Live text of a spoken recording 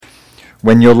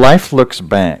When your life looks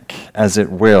back, as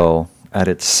it will, at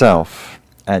itself,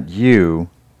 at you,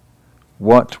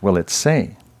 what will it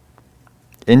say?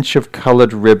 Inch of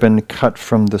colored ribbon cut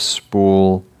from the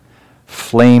spool,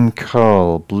 flame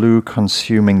curl, blue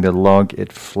consuming the log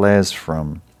it flares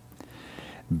from.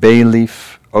 Bay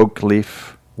leaf, oak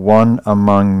leaf, one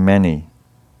among many.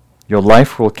 Your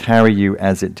life will carry you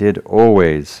as it did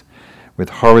always, with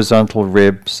horizontal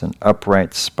ribs and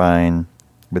upright spine,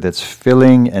 with its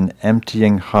filling and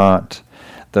emptying heart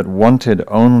that wanted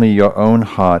only your own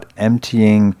heart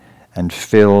emptying and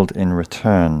filled in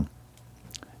return.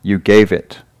 You gave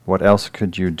it. What else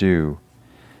could you do?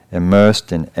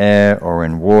 Immersed in air or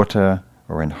in water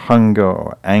or in hunger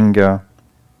or anger,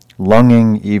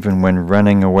 longing even when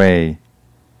running away.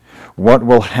 What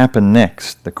will happen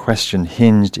next? The question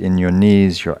hinged in your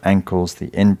knees, your ankles, the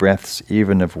in-breaths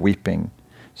even of weeping,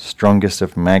 strongest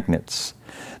of magnets.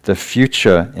 The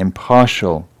future,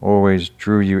 impartial, always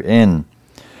drew you in.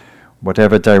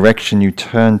 Whatever direction you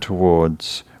turned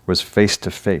towards was face to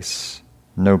face.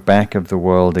 No back of the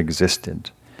world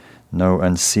existed. No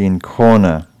unseen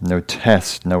corner, no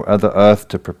test, no other earth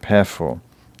to prepare for.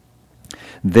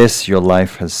 This, your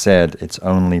life has said, its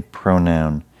only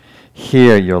pronoun.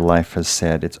 Here, your life has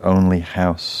said, its only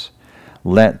house.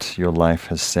 Let, your life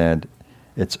has said,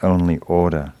 its only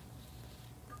order.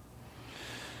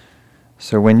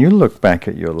 So when you look back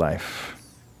at your life,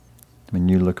 when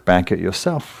you look back at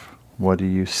yourself, what do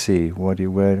you see? What do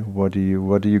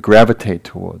you gravitate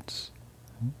towards?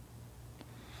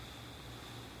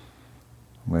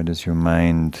 Where does your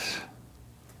mind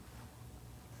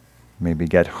maybe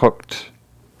get hooked?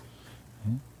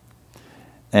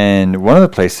 And one of the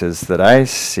places that I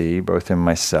see, both in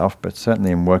myself, but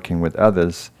certainly in working with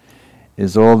others,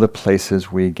 is all the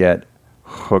places we get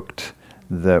hooked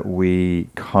that we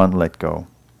can't let go,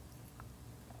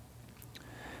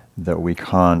 that we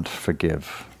can't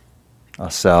forgive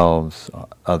ourselves, or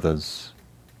others,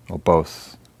 or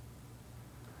both.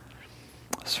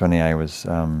 It's funny, I was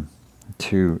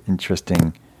two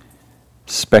interesting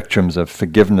spectrums of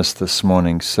forgiveness this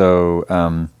morning. So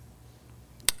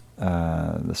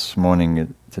this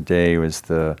morning, today was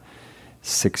the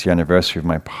 6th anniversary of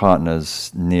my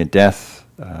partner's near death.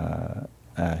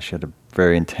 She had a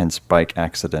very intense bike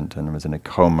accident and was in a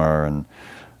coma and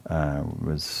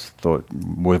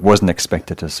wasn't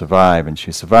expected to survive, and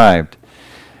she survived.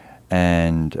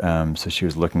 And so she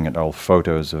was looking at old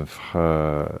photos of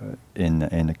her in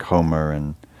a coma,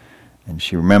 and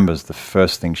she remembers the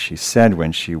first thing she said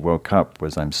when she woke up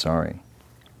was, "I'm sorry,"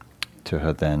 to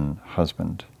her then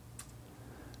husband.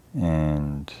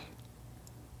 And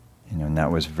and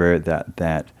that was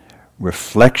that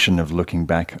reflection of looking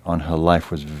back on her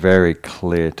life was very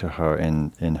clear to her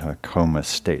in her coma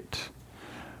state,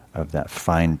 of that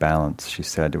fine balance. She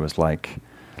said it was like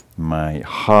my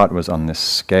heart was on this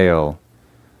scale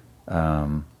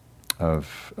of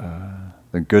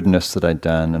the goodness that I'd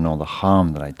done and all the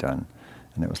harm that I'd done,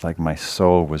 and it was like my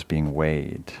soul was being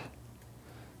weighed,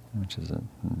 which is a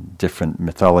different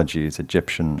mythologies,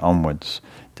 Egyptian onwards,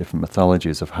 different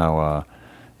mythologies of how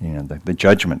the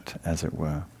judgment, as it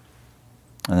were.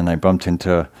 And then I bumped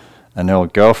into an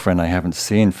old girlfriend I haven't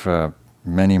seen for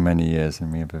many, many years,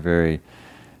 and we have a very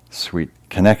sweet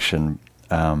connection.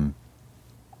 And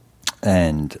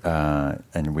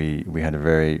we had a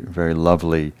very, very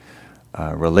lovely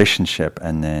relationship.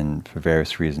 And then, for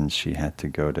various reasons, she had to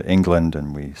go to England,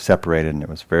 and we separated, and it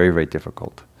was very, very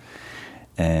difficult.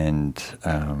 And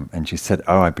she said,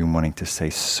 "Oh, I've been wanting to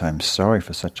say I'm sorry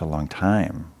for such a long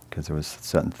time, because there was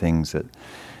certain things that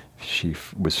she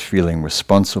was feeling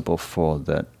responsible for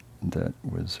that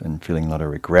was, and feeling a lot of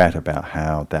regret about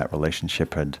how that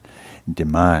relationship had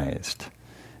demised."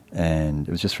 And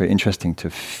it was just very interesting to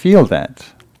feel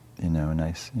that, and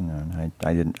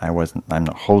I'm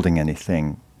not holding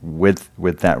anything with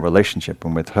that relationship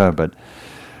and with her, but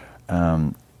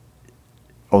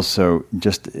also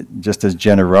just as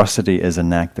generosity is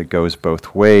an act that goes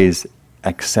both ways,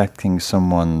 accepting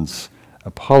someone's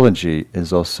apology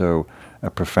is also a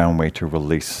profound way to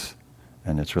release,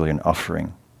 and it's really an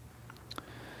offering.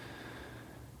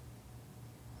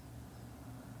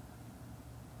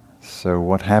 So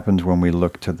what happens when we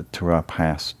look to our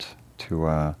past, to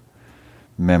our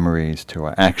memories, to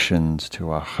our actions,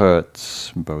 to our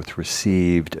hurts, both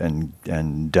received and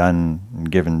done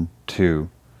and given to?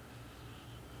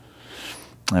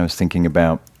 I was thinking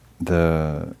about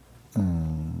the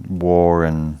war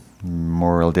and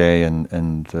Memorial Day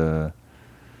and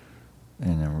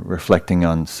reflecting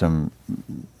on some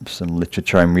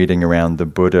literature I'm reading around the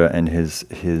Buddha and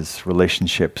his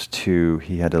relationships to.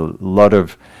 He had a lot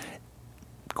of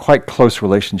quite close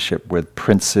relationship with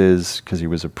princes, because he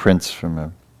was a prince from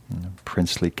a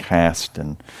princely caste,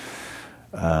 and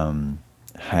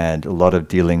had a lot of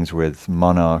dealings with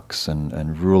monarchs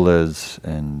and rulers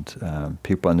and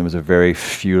people, and there was a very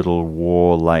feudal,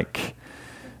 warlike,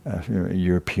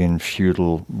 European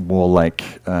feudal,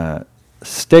 warlike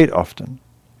state often,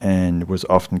 and was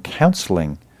often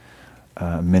counseling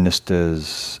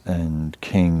ministers and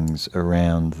kings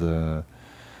around or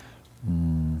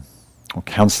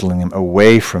counseling them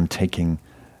away from taking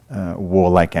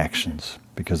warlike actions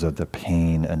because of the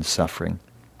pain and suffering.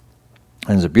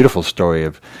 And there's a beautiful story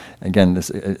of, again, it's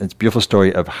a beautiful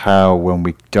story of how when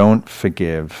we don't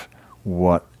forgive,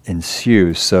 what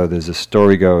ensues. So there's a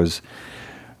story goes,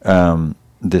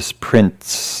 this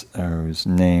prince, whose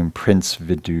name, Prince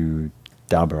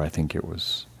Vidudaba, I think it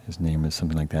was, his name is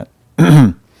something like that,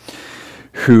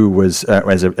 who was,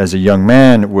 as a young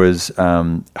man, was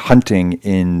hunting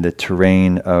in the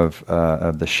terrain of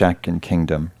the Shakyan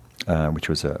kingdom, which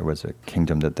was a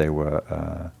kingdom that they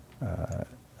were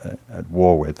at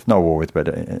war with, not war with, but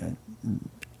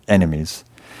enemies,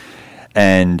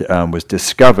 and was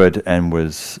discovered and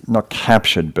was not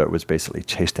captured, but was basically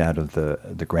chased out of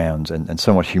the grounds and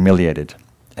somewhat humiliated.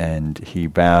 And he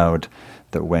vowed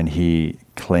that when he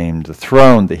claimed the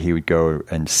throne, that he would go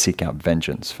and seek out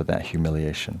vengeance for that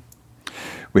humiliation,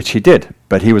 which he did.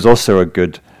 But he was also a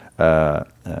good not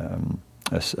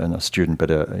a student,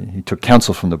 but he took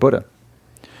counsel from the Buddha.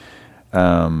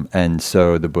 And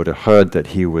so the Buddha heard that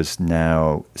he was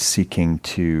now seeking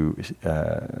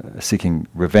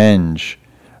revenge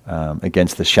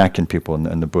against the Shakyan people,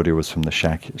 and the Buddha was from the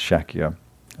Shakya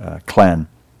clan,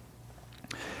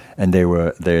 and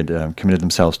they had committed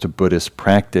themselves to Buddhist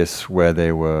practice where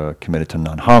they were committed to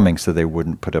non-harming, so they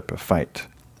wouldn't put up a fight.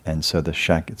 And so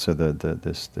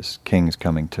this king's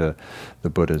coming to the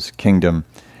Buddha's kingdom,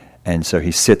 and so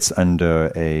he sits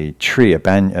under a tree, I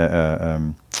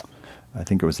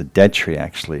think it was a dead tree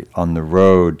actually, on the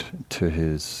road to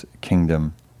his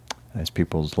kingdom, his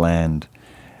people's land.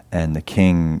 And the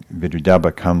king,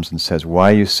 Vidudaba, comes and says,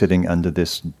 "Why are you sitting under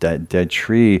this dead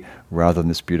tree rather than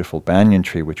this beautiful banyan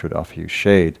tree which would offer you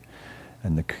shade?"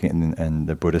 And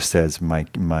the Buddha says,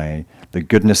 the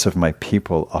goodness of my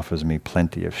people offers me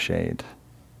plenty of shade.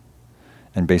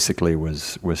 And basically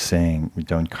was saying, we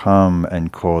don't come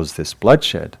and cause this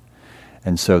bloodshed.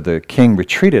 And so the king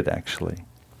retreated actually,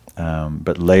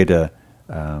 but later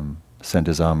sent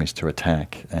his armies to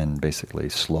attack and basically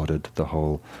slaughtered the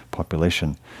whole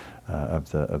population of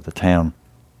the town.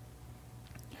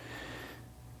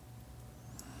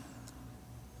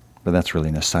 But that's really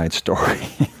an aside story.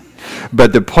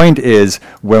 But the point is,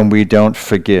 when we don't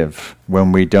forgive,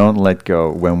 when we don't let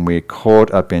go, when we're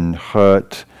caught up in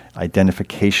hurt,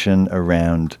 identification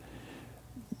around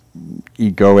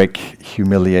egoic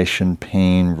humiliation,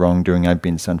 pain, wrongdoing, I've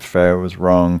been unfair, it was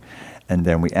wrong, and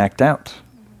then we act out.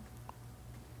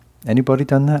 Anybody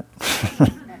done that?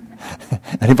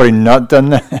 Anybody not done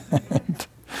that?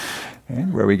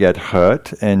 Where we get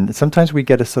hurt, and sometimes we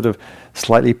get a sort of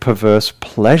slightly perverse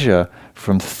pleasure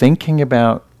from thinking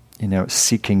about,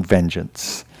 seeking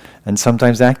vengeance, and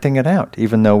sometimes acting it out,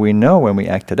 even though we know when we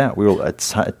act it out, we will at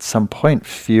some point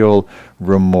feel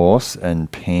remorse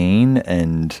and pain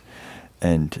and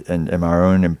our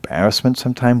own embarrassment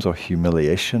sometimes, or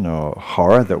humiliation or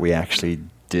horror that we actually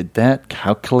did that,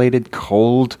 calculated,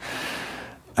 cold,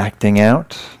 acting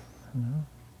out.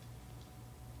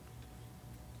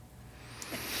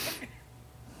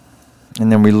 And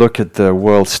then we look at the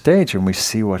world stage and we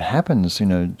see what happens,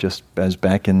 just as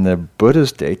back in the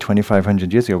Buddha's day,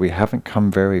 2,500 years ago, we haven't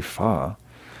come very far.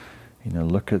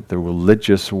 Look at the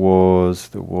religious wars,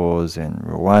 the wars in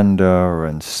Rwanda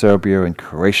and Serbia and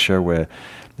Croatia, where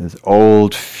there's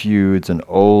old feuds and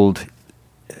old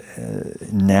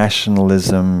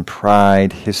nationalism,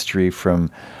 pride, history from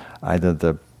either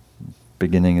the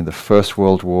beginning of the First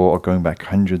World War or going back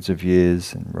hundreds of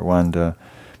years in Rwanda,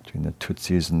 between the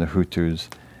Tutsis and the Hutus,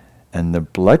 and the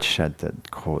bloodshed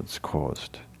that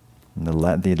caused, and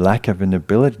the lack of an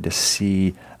ability to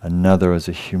see another as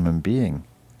a human being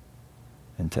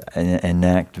and to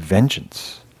enact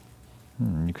vengeance.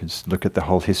 You could look at the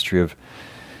whole history of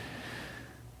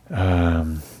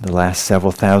the last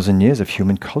several thousand years of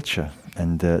human culture,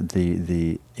 and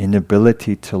the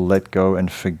inability to let go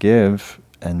and forgive,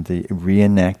 and the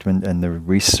reenactment and the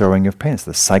resowing of pain. It's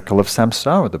the cycle of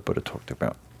samsara the Buddha talked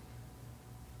about.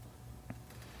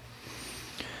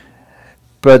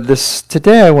 But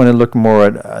today I want to look more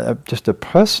at just a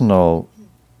personal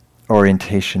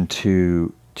orientation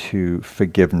to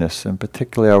forgiveness, and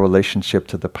particularly our relationship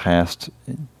to the past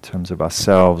in terms of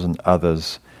ourselves and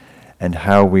others, and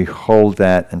how we hold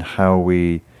that and how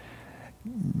we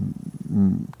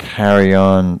carry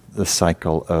on the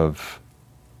cycle of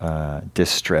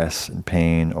distress and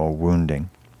pain or wounding.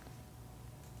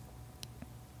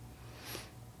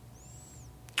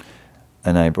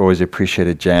 And I've always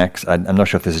appreciated Jack's, I'm not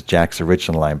sure if this is Jack's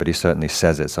original line, but he certainly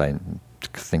says it, so I'm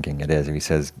thinking it is. He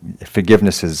says,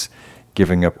 forgiveness is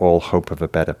giving up all hope of a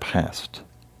better past.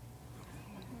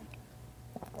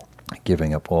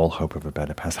 Giving up all hope of a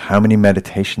better past. How many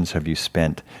meditations have you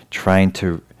spent trying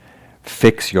to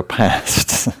fix your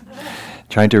past?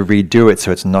 Trying to redo it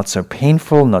so it's not so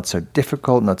painful, not so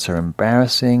difficult, not so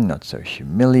embarrassing, not so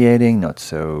humiliating, not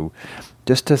so...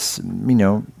 just to,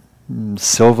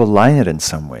 silver line it in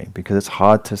some way, because it's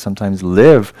hard to sometimes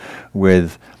live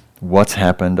with what's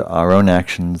happened, our own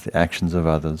actions, the actions of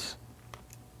others.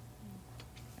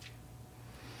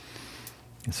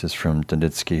 This is from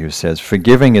Doditsky, who says,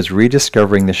 forgiving is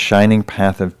rediscovering the shining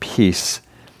path of peace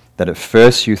that at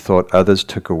first you thought others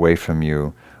took away from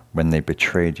you when they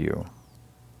betrayed you.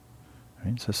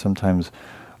 Right? So sometimes,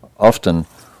 often,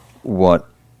 what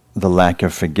the lack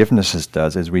of forgiveness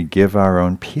does is we give our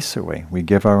own peace away. We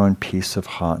give our own peace of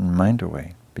heart and mind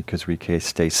away because we can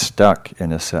stay stuck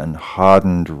in a certain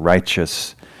hardened,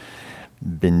 righteous,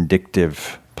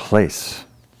 vindictive place.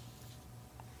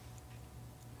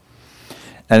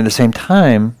 And at the same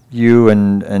time, you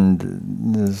and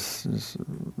there's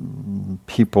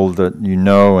people that you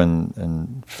know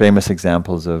and famous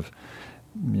examples of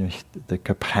the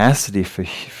capacity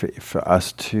for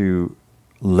us to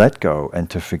let go and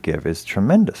to forgive is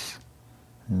tremendous.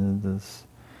 There's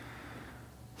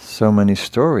so many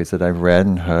stories that I've read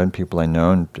and heard, people I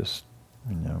know, and just,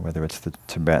 whether it's the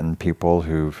Tibetan people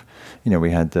who've,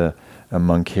 we had a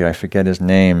monk here, I forget his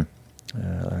name,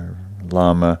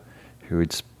 Lama, who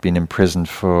had been imprisoned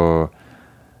for,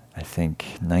 I think,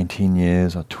 19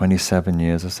 years or 27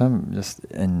 years or some just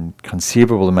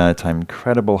inconceivable amount of time,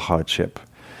 incredible hardship.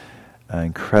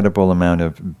 Incredible amount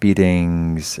of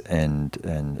beatings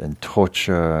and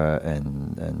torture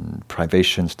and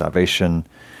privation, starvation,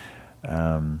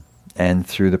 and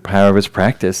through the power of his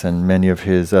practice and many of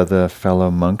his other fellow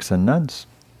monks and nuns,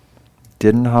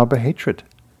 didn't harbor hatred,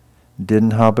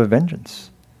 didn't harbor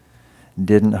vengeance,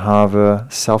 didn't harbor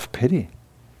self-pity,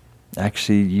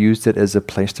 actually used it as a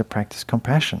place to practice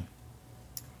compassion.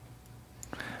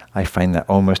 I find that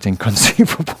almost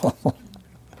inconceivable.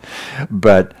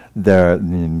 But there are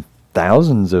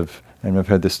thousands of, and I've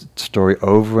heard this story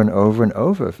over and over and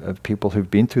over of people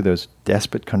who've been through those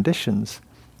desperate conditions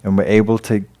and were able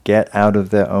to get out of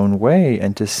their own way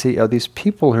and to see, these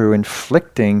people who are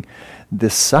inflicting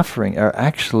this suffering are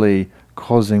actually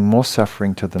causing more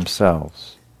suffering to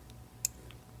themselves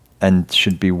and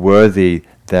should be worthy,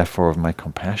 therefore, of my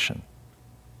compassion.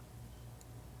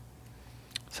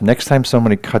 So next time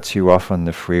somebody cuts you off on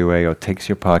the freeway or takes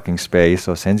your parking space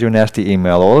or sends you a nasty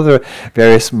email, all of the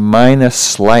various minor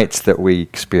slights that we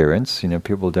experience,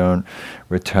 people don't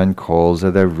return calls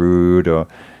or they're rude or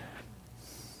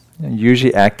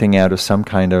usually acting out of some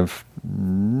kind of,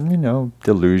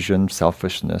 delusion,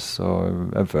 selfishness or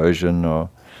aversion or,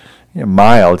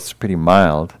 mild, it's pretty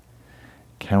mild.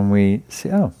 Can we see,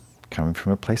 coming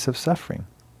from a place of suffering,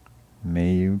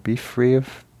 may you be free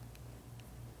of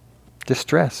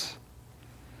distress.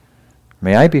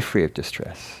 May I be free of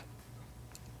distress.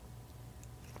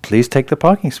 Please take the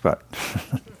parking spot.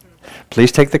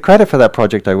 Please take the credit for that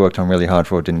project I worked on really hard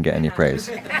for, didn't get any praise.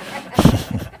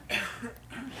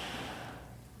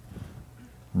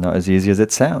 Not as easy as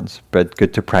it sounds, but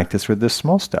good to practice with this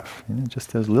small stuff.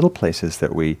 Just those little places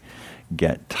that we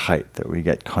get tight, that we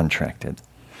get contracted.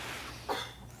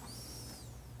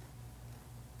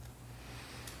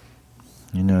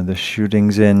 The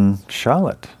shootings in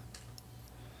Charlotte.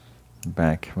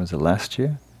 Back, was it last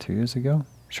year? 2 years ago?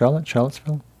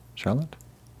 Charlottesville? Charlotte?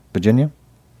 Virginia?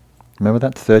 Remember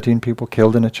that? 13 people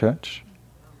killed in a church?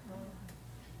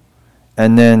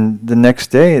 And then the next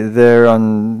day, they're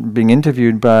being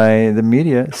interviewed by the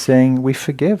media saying, we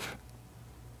forgive.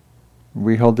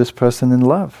 We hold this person in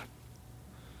love.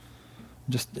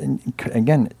 Just,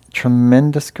 again,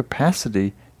 tremendous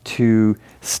capacity to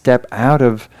step out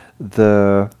of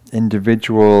the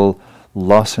individual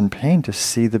loss and pain, to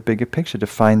see the bigger picture, to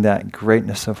find that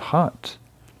greatness of heart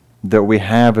that we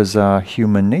have as our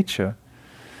human nature.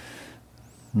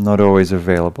 Not always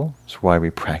available. It's why we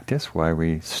practice, why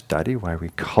we study, why we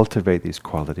cultivate these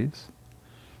qualities.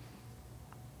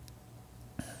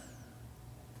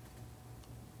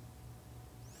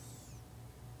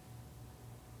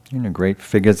 Great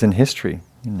figures in history.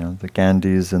 The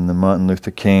Gandhis and the Martin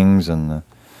Luther Kings and the,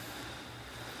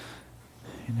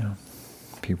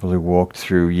 People who walked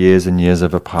through years and years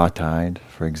of apartheid,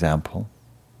 for example,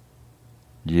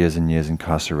 years and years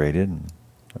incarcerated and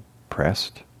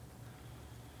oppressed,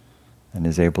 and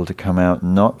is able to come out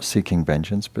not seeking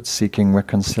vengeance, but seeking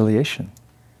reconciliation.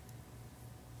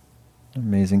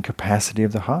 Amazing capacity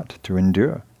of the heart to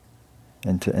endure,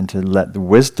 and to let the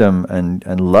wisdom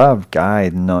and love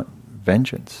guide, not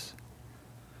vengeance.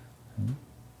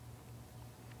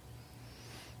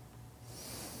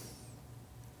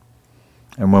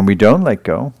 And when we don't let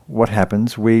go, what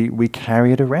happens? We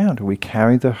carry it around. We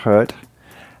carry the hurt.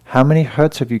 How many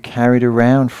hurts have you carried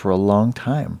around for a long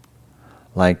time?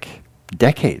 Like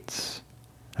decades.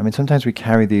 I mean, sometimes we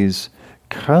carry these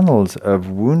kernels of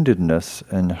woundedness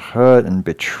and hurt and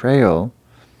betrayal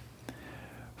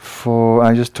I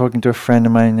was just talking to a friend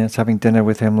of mine, I was having dinner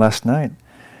with him last night,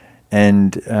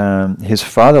 and his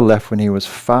father left when he was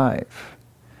 5.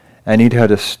 And he'd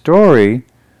heard a story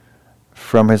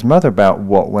from his mother about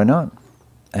what went on.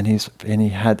 And he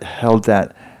had held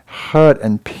that hurt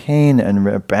and pain and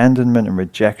abandonment and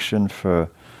rejection for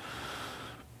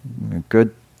a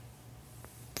good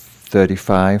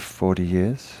 35, 40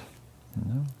 years.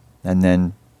 And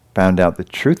then found out the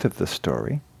truth of the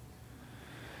story.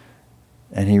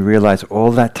 And he realized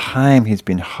all that time he's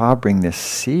been harboring this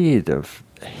seed of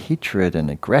hatred and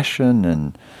aggression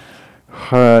and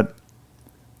hurt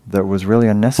that was really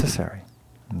unnecessary.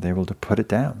 And able to put it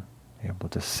down, able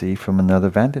to see from another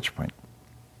vantage point.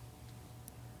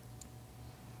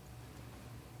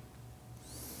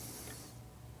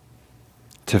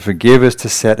 To forgive is to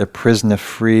set a prisoner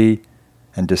free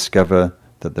and discover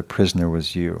that the prisoner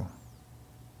was you.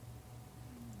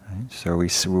 Right? So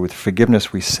with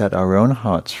forgiveness, we set our own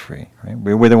hearts free. Right?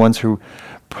 We're the ones who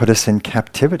put us in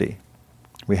captivity.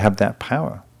 We have that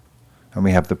power. And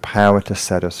we have the power to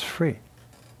set us free.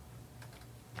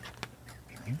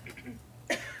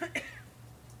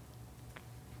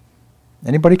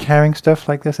 Anybody carrying stuff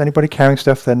like this? Anybody carrying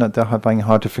stuff they're finding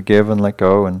hard to forgive and let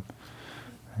go? And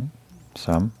right?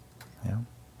 Some, yeah.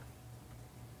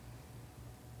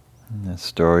 And the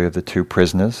story of the 2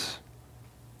 prisoners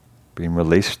being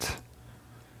released.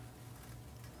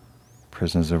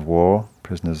 Prisoners of war,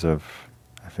 prisoners of,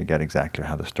 I forget exactly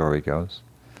how the story goes.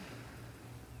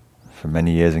 For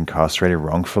many years incarcerated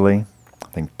wrongfully. I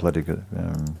think political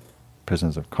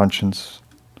prisoners of conscience,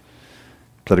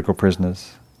 political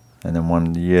prisoners. And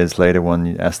then years later,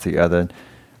 one asked the other,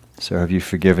 so have you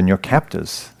forgiven your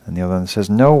captors? And the other one says,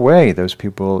 no way, those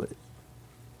people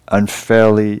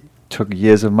unfairly took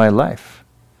years of my life.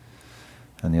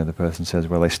 And the other person says,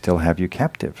 well, I still have you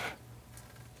captive.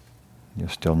 You're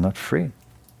still not free.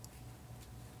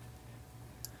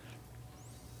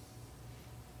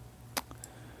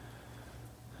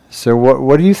 So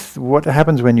what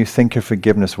happens when you think of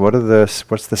forgiveness?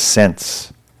 What's the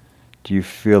sense? Do you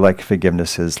feel like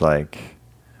forgiveness is like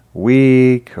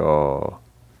weak, or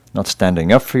not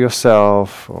standing up for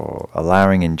yourself, or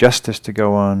allowing injustice to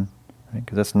go on?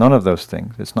 Because that's none of those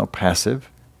things. It's not passive.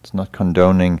 It's not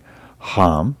condoning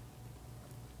harm.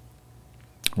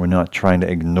 We're not trying to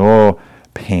ignore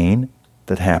pain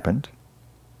that happened.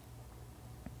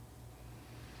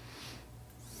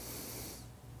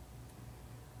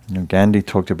 Gandhi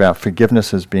talked about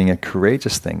forgiveness as being a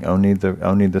courageous thing. Only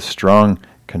the strong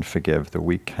can forgive, the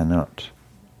weak cannot.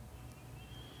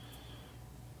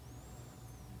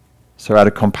 So out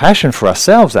of compassion for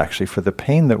ourselves, actually, for the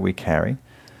pain that we carry,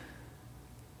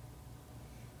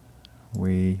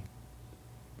 we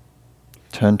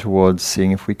turn towards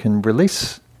seeing if we can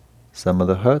release some of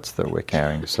the hurts that we're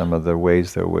carrying, some of the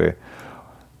ways that we're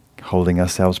holding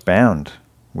ourselves bound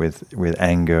with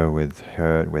anger, with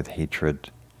hurt, with hatred.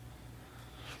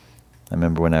 I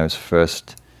remember when I was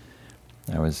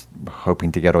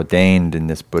hoping to get ordained in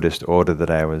this Buddhist order that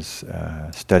I was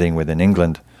studying with in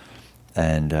England,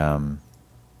 and it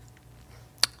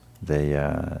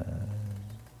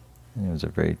was a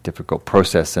very difficult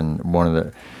process. And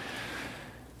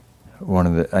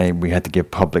we had to give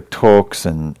public talks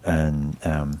and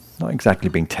not exactly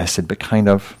being tested, but kind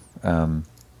of. So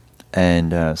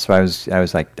I was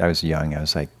young. I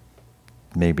was like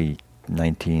maybe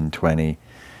 19, 20.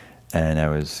 And I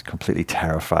was completely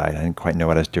terrified. I didn't quite know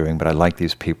what I was doing, but I liked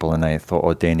these people, and I thought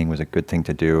ordaining was a good thing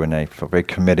to do, and I felt very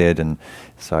committed, and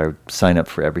so I would sign up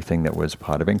for everything that was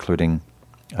part of it, including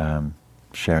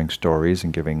sharing stories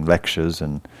and giving lectures,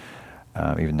 and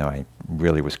even though I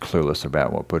really was clueless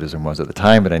about what Buddhism was at the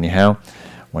time, but anyhow,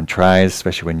 one tries,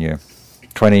 especially when you're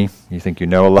 20, you think you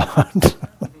know a lot.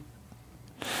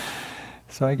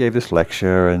 So I gave this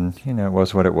lecture, and it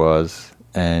was what it was,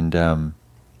 and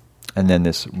then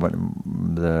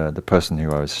the person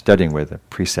who I was studying with, a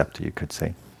preceptor, you could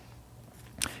say,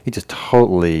 he just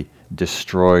totally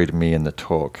destroyed me in the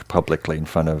talk publicly in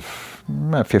front of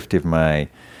 50 of my,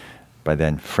 by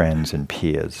then, friends and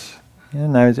peers.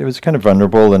 And it was kind of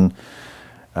vulnerable, and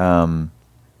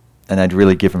I'd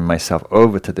really given myself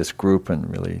over to this group and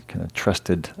really kind of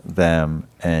trusted them,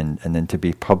 and then to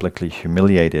be publicly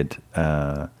humiliated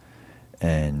and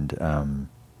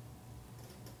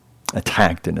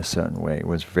attacked in a certain way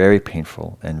was very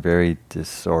painful and very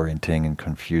disorienting and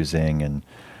confusing and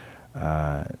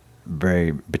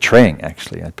very betraying,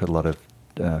 actually. I put a lot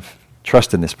of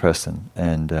trust in this person,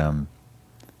 and for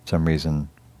some reason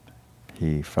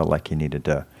he felt like he needed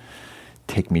to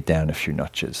take me down a few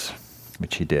notches,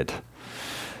 which he did.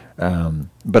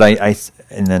 But I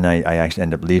actually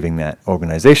ended up leaving that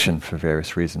organization for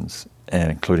various reasons,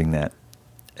 including that.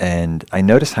 And I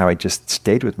noticed how it just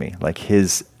stayed with me, like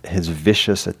his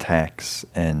vicious attacks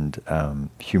and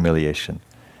humiliation,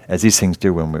 as these things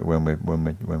do when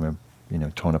we're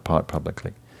torn apart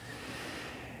publicly.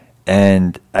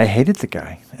 And I hated the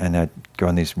guy, and I'd go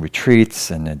on these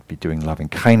retreats, and I'd be doing loving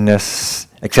kindness,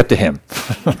 except to him.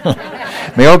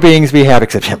 May all beings be happy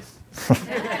except him.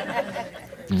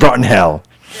 Rotten hell.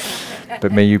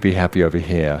 But may you be happy over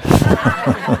here.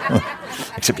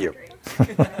 Except you.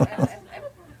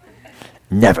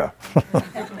 Never.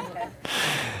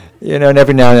 And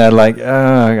every now and then I'm like,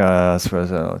 I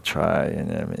suppose I'll try.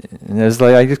 And it was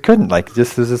like, I just couldn't. Like,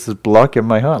 just there's this block in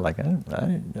my heart. Like,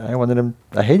 I wanted him,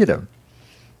 I hated him.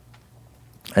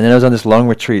 And then I was on this long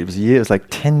retreat. It was like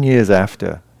 10 years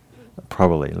after,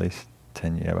 probably, at least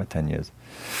 10 years, about 10 years.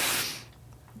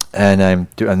 And I'm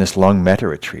on this long metta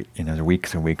retreat,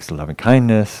 weeks and weeks of loving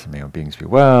kindness, may all beings be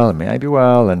well, and may I be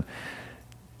well. And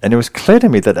it was clear to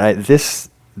me that this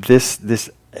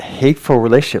hateful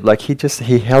relationship, like he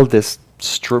held this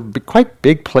quite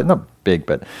big place, not big,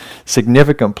 but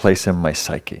significant place in my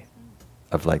psyche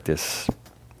of like this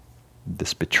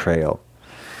betrayal.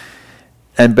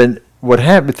 But what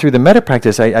happened through the metta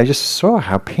practice, I just saw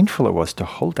how painful it was to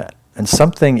hold that. And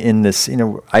something in this,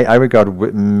 I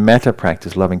regard metta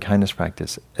practice, loving kindness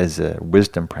practice, as a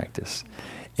wisdom practice,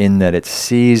 in that it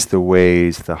sees the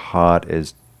ways the heart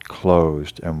is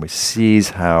closed, and we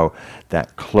sees how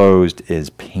that closed is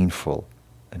painful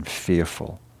and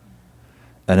fearful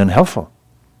and unhelpful.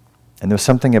 And there was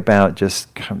something about just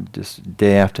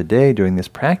day after day doing this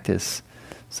practice,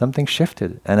 something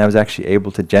shifted, and I was actually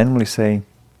able to genuinely say,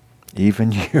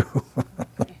 even you,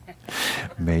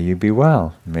 may you be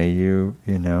well, may you,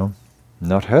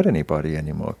 not hurt anybody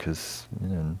anymore, because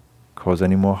cause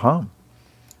any more harm,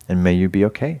 and may you be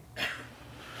okay.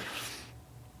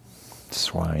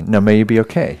 Swine. No, may you be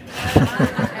okay.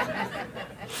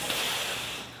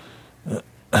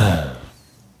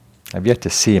 I've yet to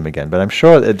see him again, but I'm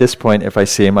sure at this point, if I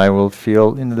see him, I will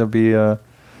feel, there'll be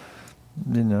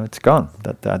it's gone.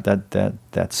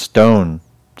 That stone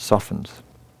softens.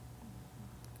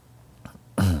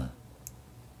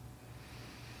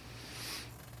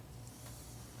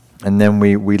 And then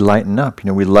we lighten up.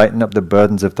 We lighten up the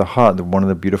burdens of the heart. One of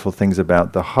the beautiful things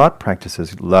about the heart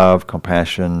practices, love,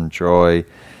 compassion, joy,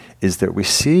 is that we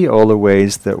see all the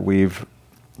ways that we've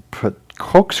put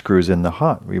corkscrews in the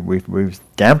heart. We've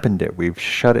dampened it. We've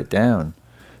shut it down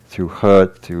through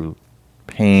hurt, through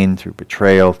pain, through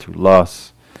betrayal, through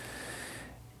loss.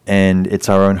 And it's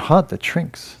our own heart that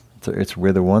shrinks.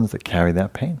 We're the ones that carry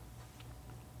that pain.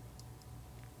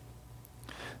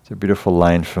 A beautiful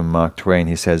line from Mark Twain.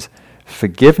 He says,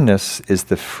 "Forgiveness is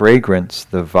the fragrance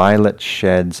the violet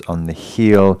sheds on the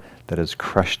heel that has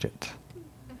crushed it."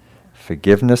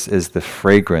 Forgiveness is the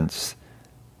fragrance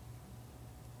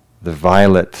the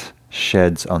violet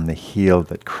sheds on the heel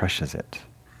that crushes it.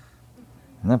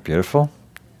 Isn't that beautiful?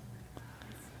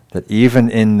 That even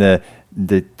in the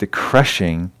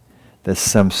crushing, there's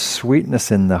some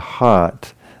sweetness in the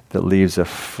heart that leaves a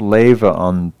flavor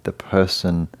on the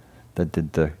person that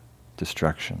did the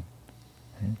destruction.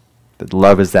 Okay? That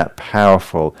love is that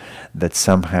powerful that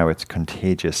somehow it's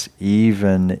contagious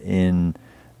even in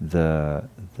the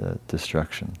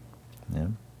destruction. Yeah?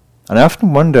 And I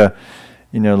often wonder,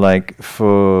 like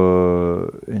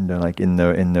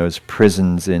in those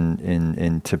prisons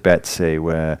in Tibet, say,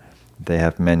 where they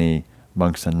have many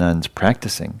monks and nuns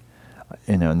practicing,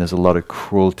 and there's a lot of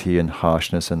cruelty and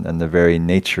harshness, and the very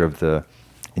nature of the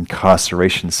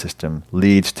incarceration system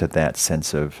leads to that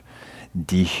sense of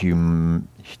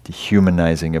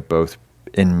dehumanizing of both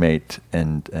inmate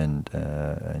and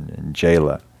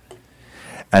jailer.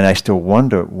 And I still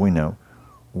wonder,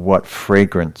 what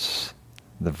fragrance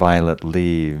the violet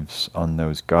leaves on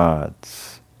those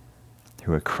guards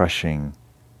who are crushing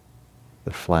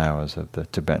the flowers of the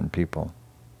Tibetan people.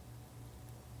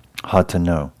 Hard to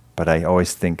know. But I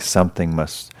always think something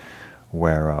must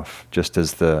wear off, just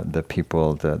as the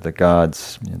people, the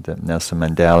guards that Nelson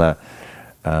Mandela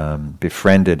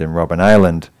befriended in Robben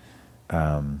Island.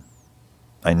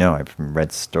 I know, I've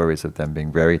read stories of them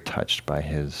being very touched by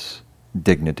his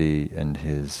dignity and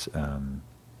his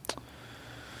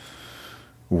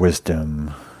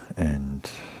wisdom and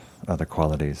other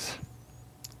qualities.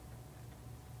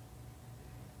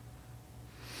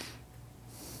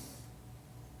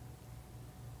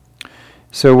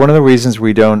 So one of the reasons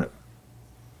we don't,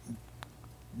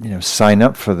 sign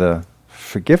up for the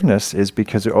forgiveness is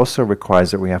because it also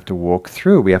requires that we have to walk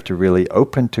through. We have to really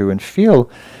open to and feel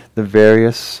the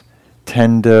various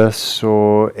tender,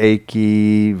 sore,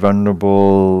 achy,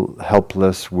 vulnerable,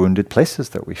 helpless, wounded places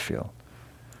that we feel.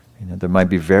 That might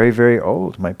be very, very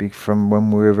old. Might be from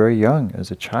when we were very young, as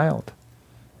a child.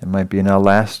 It might be in our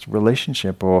last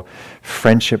relationship or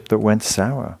friendship that went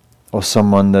sour, or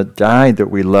someone that died that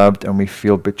we loved and we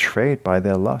feel betrayed by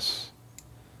their loss.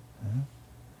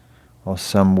 Or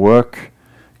some work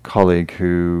colleague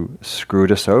who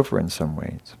screwed us over in some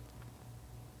ways.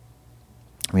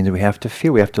 I mean, we have to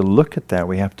feel, we have to look at that,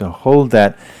 we have to hold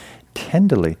that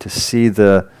tenderly to see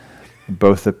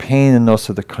both the pain and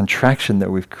also the contraction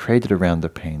that we've created around the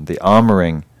pain, the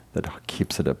armoring that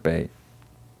keeps it at bay.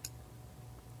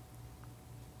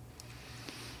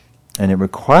 And it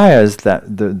requires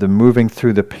that the moving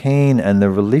through the pain and the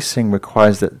releasing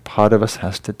requires that part of us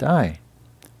has to die.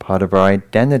 Part of our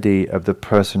identity of the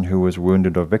person who was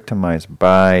wounded or victimized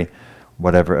by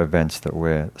whatever events that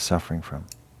we're suffering from.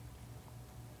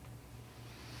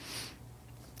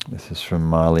 This is from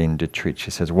Marlene Dietrich. She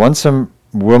says, once a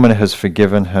woman has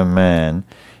forgiven her man,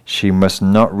 she must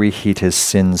not reheat his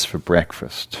sins for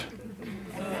breakfast.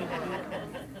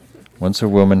 Once a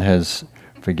woman has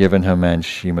forgiven her man,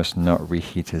 she must not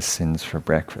reheat his sins for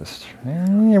breakfast.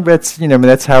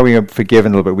 That's how we are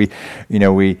forgiven a little bit.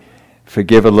 We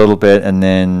forgive a little bit, and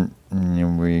then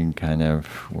we kind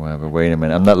of, wait a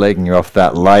minute, I'm not letting you off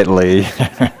that lightly.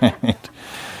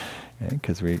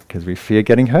 Because we fear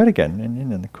getting hurt again,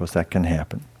 and of course that can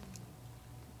happen.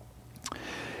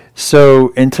 So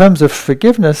in terms of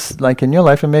forgiveness, like in your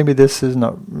life, and maybe this is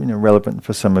not relevant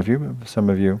for some of you, but for some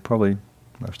of you, probably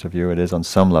most of you, it is on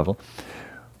some level.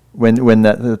 When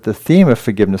the theme of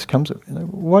forgiveness comes,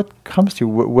 what comes to you?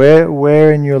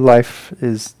 Where in your life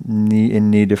is in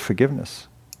need of forgiveness?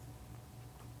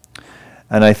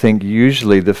 And I think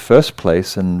usually the first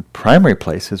place and primary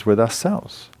place is with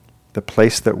ourselves. The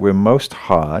place that we're most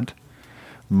hard,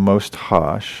 most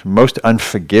harsh, most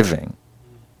unforgiving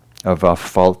of our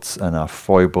faults and our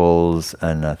foibles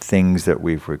and things that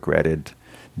we've regretted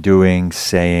doing,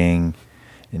 saying,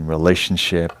 in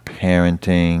relationship,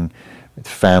 parenting, with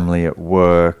family, at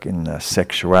work, in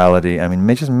sexuality. I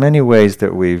mean, just many ways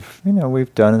that we've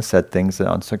done and said things that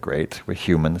aren't so great. We're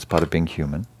human, it's part of being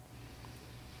human.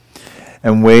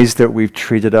 And ways that we've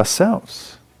treated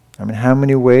ourselves. I mean, how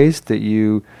many ways that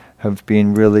you have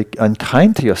been really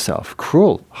unkind to yourself,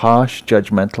 cruel, harsh,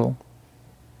 judgmental,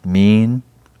 mean,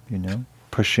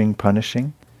 pushing,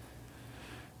 punishing.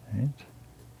 Right?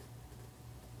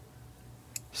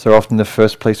 So often the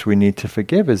first place we need to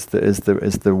forgive is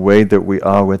the way that we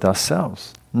are with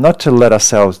ourselves. Not to let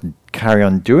ourselves carry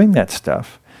on doing that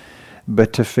stuff,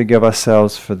 but to forgive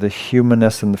ourselves for the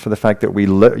humanness and for the fact that we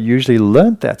usually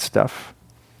learned that stuff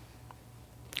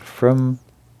from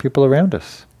people around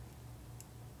us.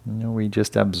 We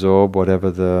just absorb whatever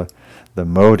the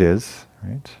mode is,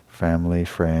 right? Family,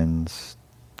 friends,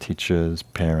 teachers,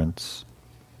 parents.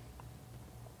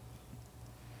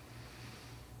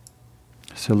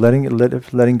 So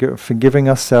letting go, forgiving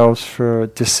ourselves for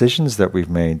decisions that we've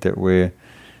made that we're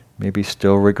maybe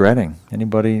still regretting.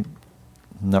 Anybody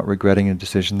not regretting a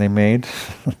decision they made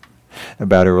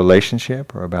about a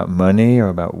relationship or about money or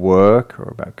about work or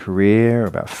about career or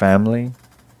about family?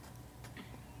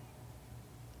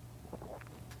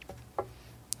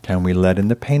 Can we let in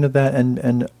the pain of that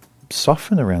and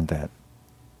soften around that?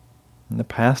 And the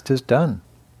past is done.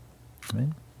 Right?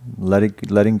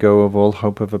 Letting go of all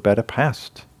hope of a better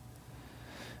past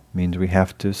means we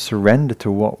have to surrender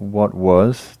to what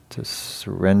was, to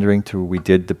surrendering to we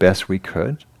did the best we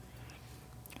could,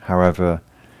 however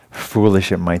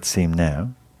foolish it might seem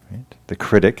now. Right? The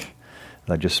critic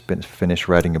that I just finished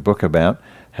writing a book about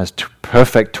has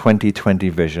perfect 20/20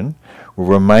 vision, will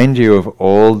remind you of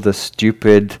all the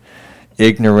stupid,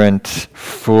 ignorant,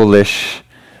 foolish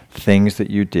things that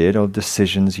you did or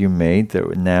decisions you made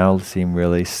that now seem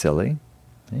really silly.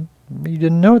 Okay? You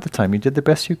didn't know at the time. You did the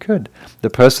best you could. The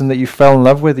person that you fell in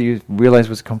love with that you realized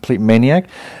was a complete maniac,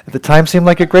 at the time seemed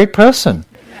like a great person.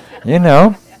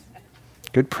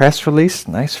 Good press release,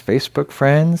 nice Facebook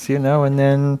friends, and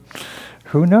then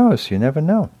who knows? You never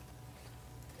know.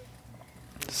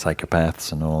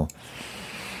 Psychopaths and all.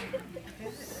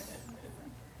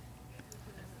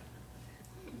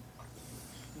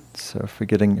 So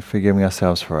forgiving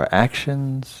ourselves for our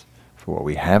actions, for what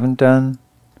we haven't done.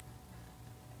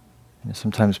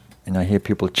 Sometimes I hear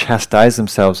people chastise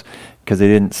themselves because they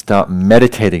didn't start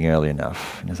meditating early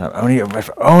enough. It's like, if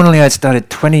only I'd started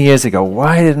 20 years ago,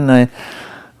 why didn't I?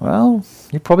 Well,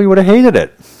 you probably would have hated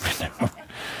it.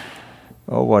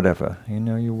 Or whatever.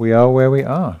 We are where we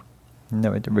are.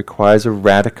 It requires a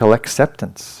radical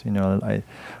acceptance. What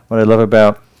I love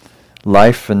about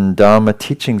life and Dharma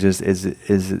teachings is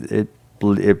it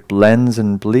blends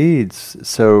and bleeds.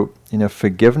 So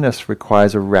forgiveness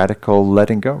requires a radical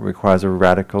letting go, requires a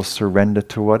radical surrender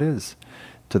to what is,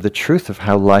 to the truth of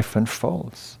how life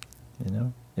unfolds.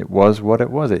 It was what it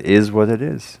was. It is what it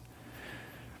is.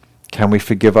 Can we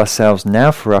forgive ourselves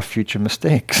now for our future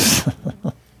mistakes?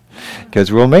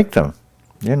 Because we'll make them.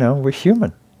 We're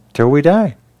human till we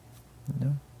die.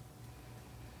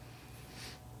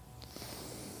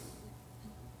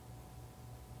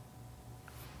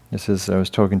 I was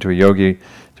talking to a yogi,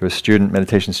 to a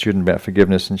meditation student about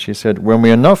forgiveness, and she said, when we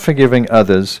are not forgiving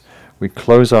others, we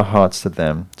close our hearts to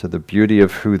them, to the beauty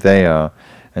of who they are,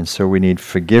 and so we need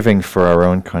forgiving for our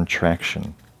own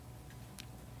contraction.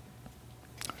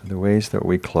 For the ways that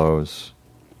we close.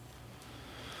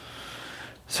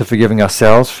 So forgiving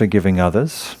ourselves, forgiving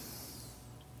others.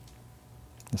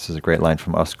 This is a great line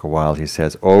from Oscar Wilde. He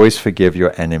says, always forgive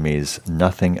your enemies,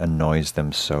 nothing annoys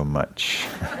them so much.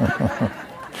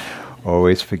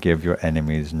 Always forgive your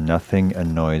enemies, nothing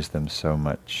annoys them so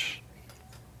much.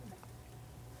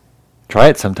 Try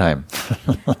it sometime.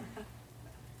 They'll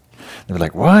be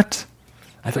like, what?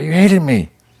 I thought you hated me.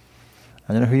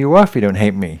 I don't know who you are if you don't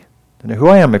hate me. I don't know who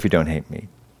I am if you don't hate me.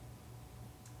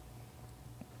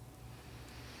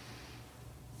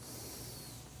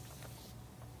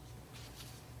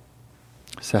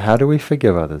 So how do we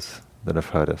forgive others that have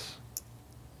hurt us?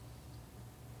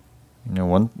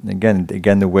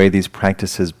 Again, the way these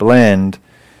practices blend,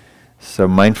 so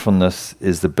mindfulness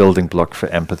is the building block for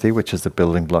empathy, which is the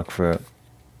building block for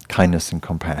kindness and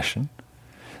compassion.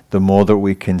 The more that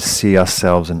we can see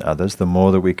ourselves and others, the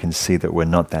more that we can see that we're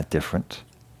not that different.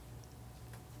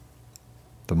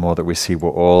 The more that we see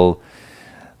we're all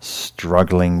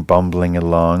struggling, bumbling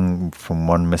along from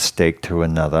one mistake to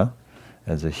another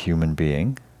as a human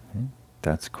being.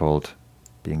 That's called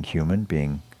being human,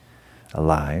 being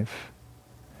alive.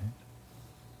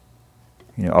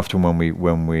 Often when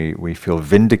we feel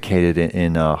vindicated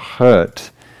in our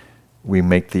hurt, we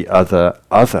make the other.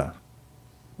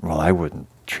 Well, I wouldn't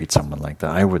treat someone like that.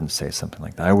 I wouldn't say something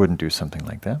like that. I wouldn't do something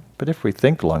like that. But if we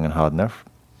think long and hard enough,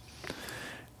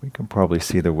 we can probably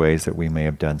see the ways that we may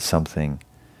have done something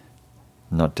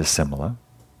not dissimilar.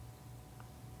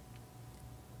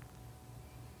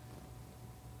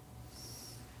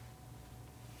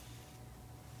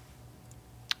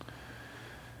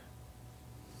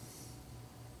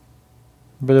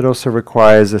 But it also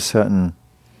requires a certain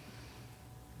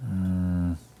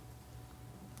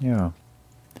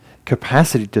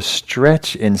capacity to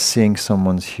stretch in seeing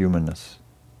someone's humanness.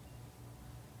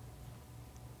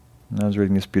 And I was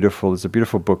reading there's a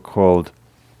beautiful book called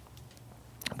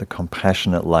The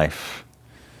Compassionate Life.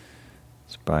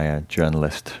 It's by a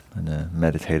journalist and a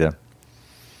meditator.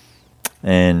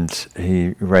 And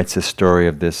he writes a story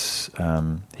of this.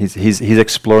 He's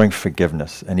exploring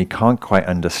forgiveness, and he can't quite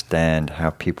understand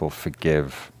how people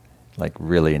forgive, like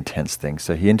really intense things.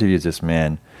 So he interviews this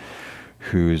man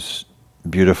whose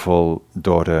beautiful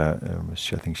daughter, I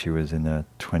think she was in her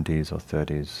 20s or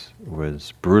 30s,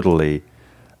 was brutally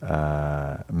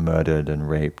murdered and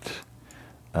raped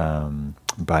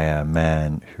by a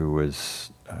man who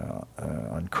was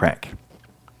on crack.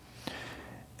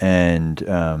 And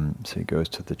so he goes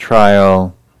to the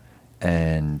trial,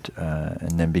 and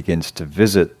then begins to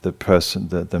visit the person,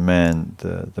 the man,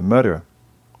 the murderer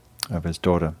of his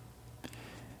daughter.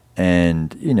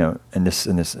 And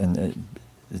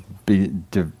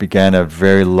it began a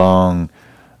very long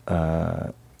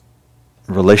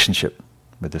relationship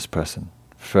with this person.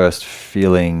 First,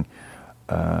 feeling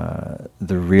the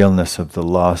realness of the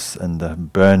loss and the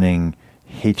burning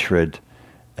hatred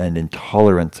and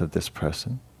intolerance of this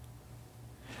person.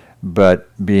 But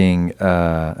being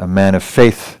a man of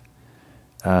faith,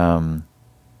 knew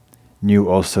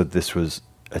also this was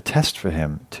a test for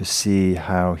him to see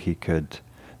how he could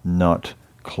not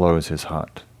close his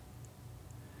heart,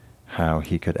 how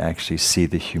he could actually see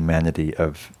the humanity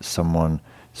of someone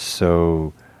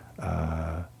so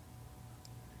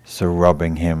so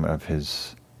robbing him of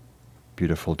his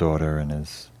beautiful daughter and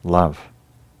his love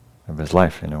of his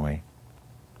life in a way.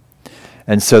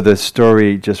 And so the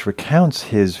story just recounts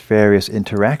his various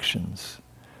interactions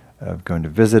of going to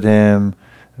visit him,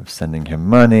 of sending him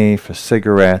money for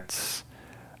cigarettes,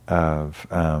 of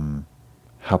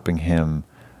helping him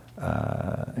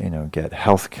get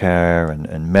health care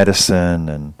and medicine,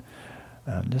 and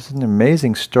just an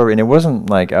amazing story. And it wasn't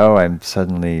like, oh, I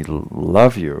suddenly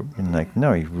love you. And like,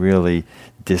 no, he really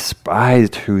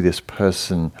despised who this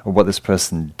person, or what this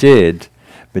person did,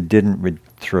 but didn't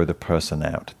throw the person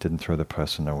out, didn't throw the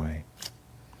person away.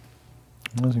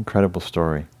 It was an incredible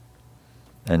story.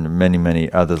 And many,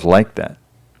 many others like that.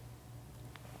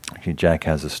 Actually, Jack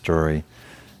has a story.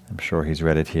 I'm sure he's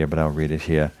read it here, but I'll read it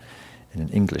here in an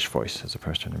English voice as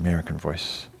opposed to an American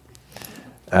voice.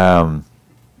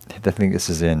 I think this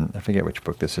is in, I forget which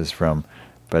book this is from,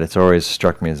 but it's always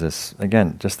struck me as this,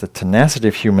 again, just the tenacity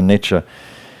of human nature.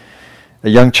 A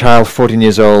young child, 14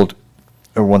 years old,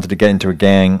 who wanted to get into a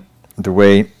gang. The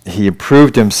way he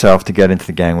approved himself to get into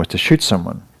the gang was to shoot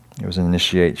someone. It was an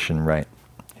initiation rite.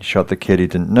 He shot the kid he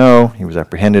didn't know. He was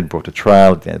apprehended, brought to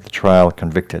trial. At the end of the trial,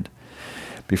 convicted.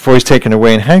 Before he's taken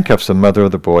away in handcuffs, the mother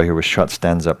of the boy who was shot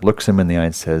stands up, looks him in the eye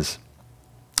and says,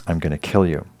 "I'm going to kill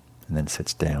you," and then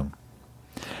sits down.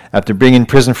 After being in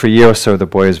prison for a year or so, the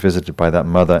boy is visited by that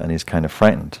mother and he's kind of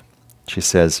frightened. She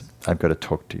says, "I've got to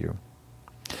talk to you."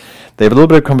 They have a little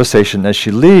bit of conversation. As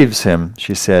she leaves him,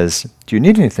 she says, "Do you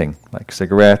need anything, like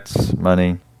cigarettes,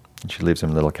 money?" And she leaves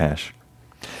him a little cash.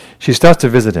 She starts to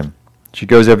visit him. She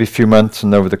goes every few months,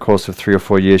 and over the course of 3 or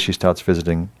 4 years, she starts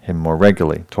visiting him more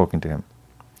regularly, talking to him.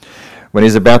 When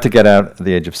he's about to get out at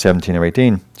the age of 17 or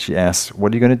 18, she asks,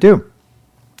 "What are you going to do?"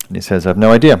 And he says, "I have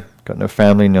no idea. Got no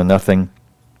family, no nothing."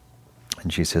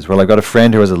 And she says, "Well, I've got a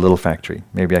friend who has a little factory.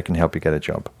 Maybe I can help you get a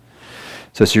job."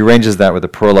 So she arranges that with the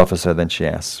parole officer. Then she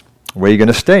asks, "Where are you going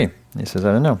to stay?" And he says,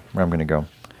 "I don't know where I'm going to go."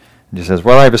 And she says,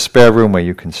 "Well, I have a spare room where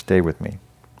you can stay with me."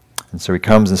 And so he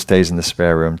comes and stays in the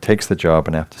spare room, takes the job,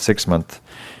 and after 6 months,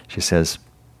 she says,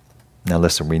 "Now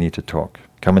listen, we need to talk.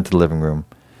 Come into the living room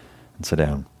and sit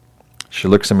down." She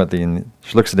looks at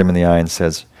him in the eye and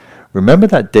says, "Remember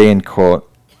that day in court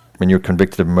when you were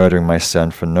convicted of murdering my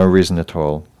son for no reason at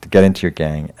all, to get into your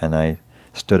gang, and I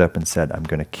stood up and said, 'I'm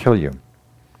going to kill you'?"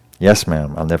 "Yes,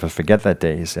 ma'am, I'll never forget that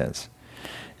day," he says.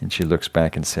 And she looks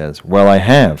back and says, "Well, I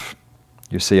have.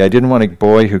 You see, I didn't want a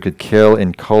boy who could kill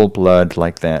in cold blood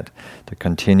like that to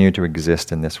continue to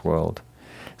exist in this world.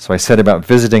 So I set about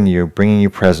visiting you, bringing you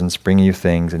presents, bringing you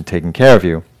things, and taking care of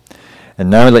you. And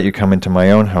now I let you come into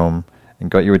my own home and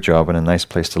got you a job and a nice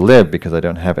place to live because I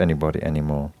don't have anybody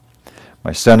anymore.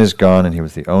 My son is gone, and he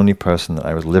was the only person that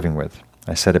I was living with.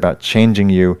 I set about changing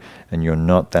you, and you're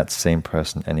not that same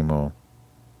person anymore.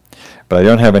 But I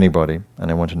don't have anybody,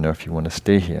 and I want to know if you want to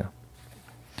stay here."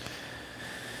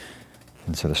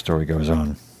 And so the story goes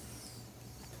on.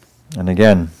 And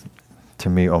again, to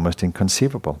me, almost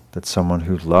inconceivable that someone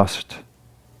who lost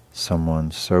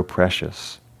someone so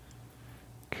precious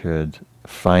could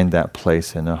find that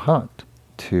place in her heart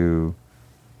to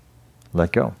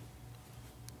let go.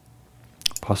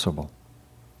 Possible.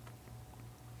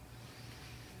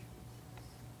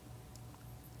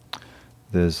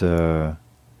 There's a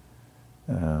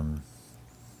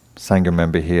Sangha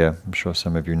member here, I'm sure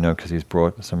some of you know because he's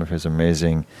brought some of his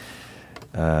amazing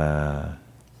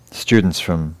students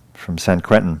from San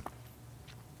Quentin,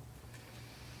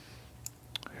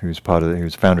 who's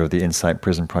founder of the Insight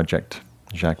Prison Project,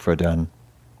 Jacques Verdun.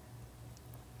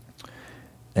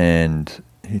 And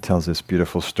he tells this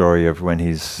beautiful story of when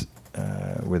he's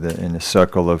in a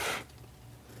circle of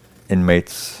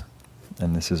inmates,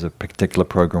 and this is a particular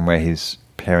program where he's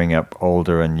pairing up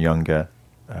older and younger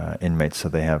inmates, so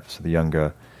the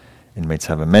younger inmates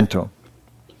have a mentor,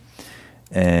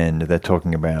 and they're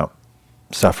talking about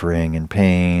suffering and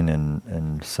pain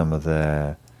and some of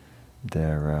their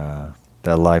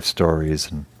life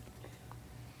stories,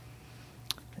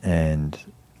 and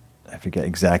I forget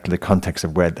exactly the context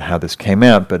of how this came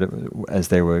out, but as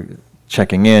they were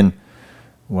checking in,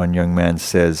 one young man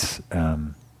says, "I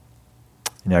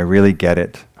really get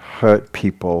it. Hurt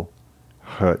people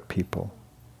hurt people.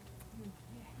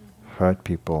 Hurt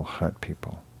people hurt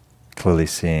people." Clearly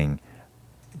seeing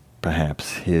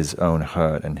perhaps his own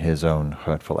hurt and his own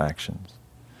hurtful actions.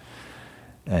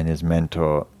 And his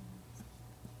mentor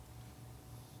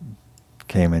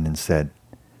came in and said,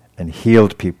 "And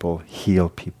healed people heal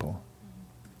people.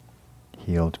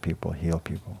 Healed people heal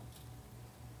people."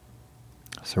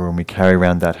 So when we carry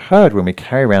around that hurt, when we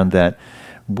carry around that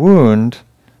wound,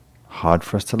 hard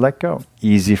for us to let go.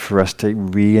 Easy for us to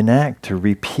reenact, to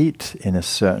repeat in a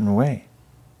certain way.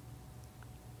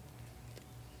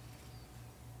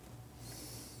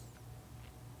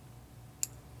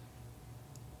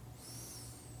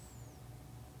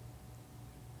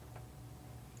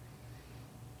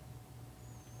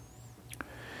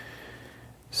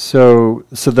 So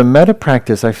the metta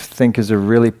practice, I think, is a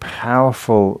really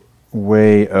powerful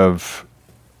way of,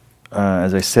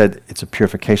 as I said, it's a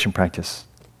purification practice.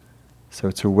 So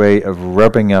it's a way of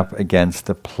rubbing up against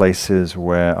the places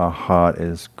where our heart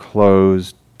is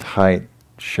closed, tight,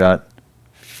 shut,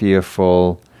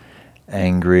 fearful,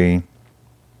 angry.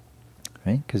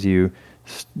 Right? Because you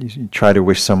try to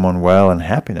wish someone well and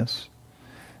happiness,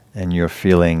 and you're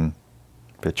feeling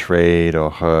betrayed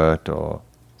or hurt or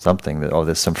something, that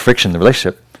there's some friction in the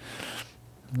relationship.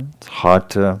 It's hard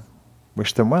to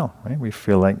wish them well, right? We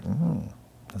feel like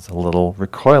there's a little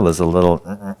recoil, there's a little.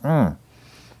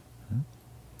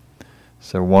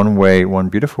 So one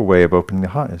beautiful way of opening the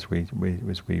heart is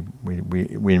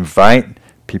we invite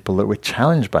people that we're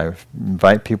challenged by,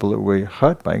 invite people that we're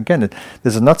hurt by. Again,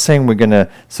 this is not saying we're going to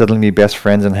suddenly be best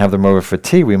friends and have them over for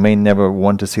tea. We may never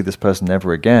want to see this person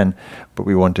ever again, but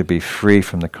we want to be free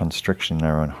from the constriction in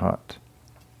our own heart.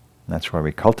 And that's why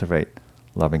we cultivate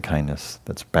loving kindness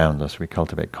that's boundless. We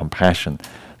cultivate compassion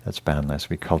that's boundless.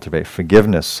 We cultivate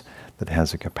forgiveness that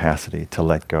has a capacity to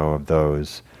let go of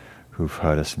those who've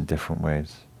hurt us in different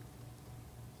ways.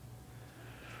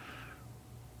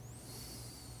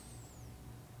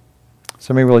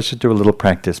 So maybe we'll just do a little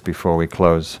practice before we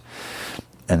close,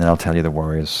 and then I'll tell you the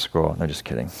warrior's score. No, just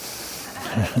kidding.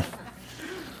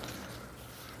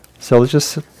 So let's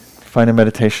just find a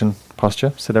meditation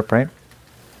posture, sit upright.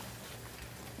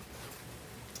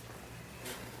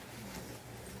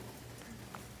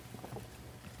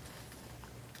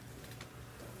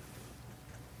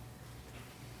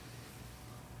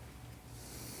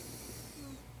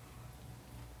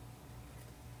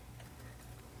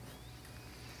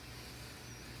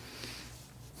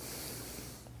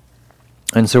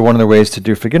 And so one of the ways to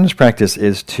do forgiveness practice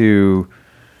is to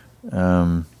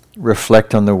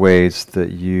reflect on the ways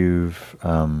that you've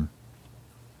hurt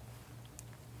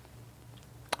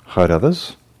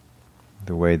others,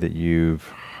 the way that you've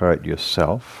hurt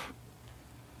yourself,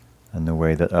 and the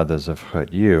way that others have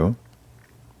hurt you,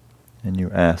 and you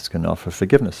ask and offer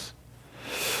forgiveness.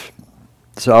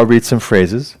 So I'll read some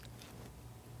phrases.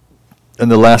 And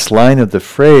the last line of the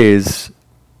phrase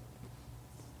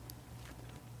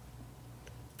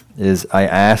is, I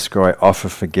ask or I offer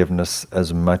forgiveness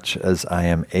as much as I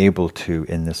am able to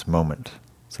in this moment.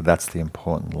 So that's the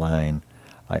important line.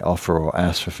 I offer or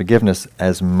ask for forgiveness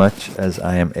as much as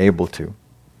I am able to.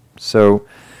 So,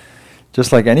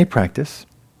 just like any practice,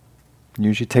 it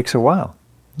usually takes a while.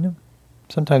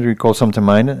 Sometimes we call something to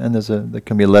mind and there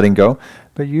can be a letting go,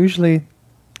 but usually it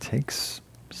takes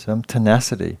some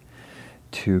tenacity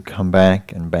to come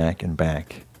back and back and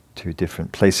back to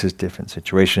different places, different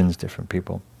situations, different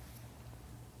people.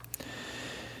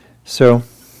 So,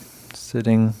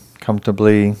 sitting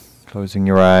comfortably, closing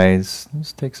your eyes,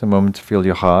 just takes a moment to feel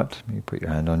your heart. You put your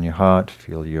hand on your heart,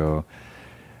 feel your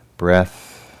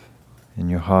breath in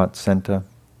your heart center,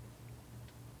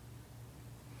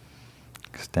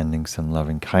 extending some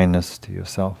loving kindness to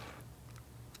yourself.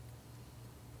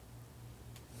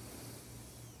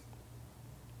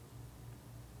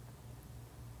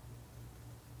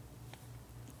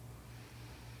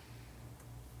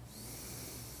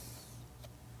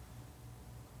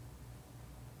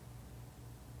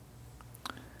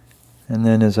 And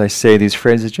then as I say these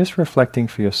phrases, just reflecting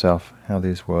for yourself how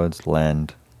these words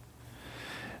land.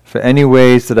 For any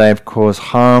ways that I have caused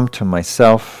harm to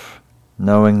myself,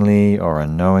 knowingly or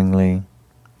unknowingly,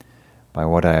 by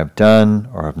what I have done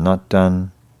or have not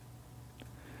done,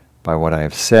 by what I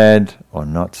have said or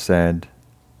not said,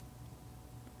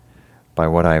 by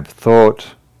what I have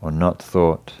thought or not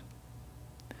thought,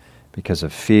 because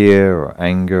of fear or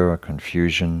anger or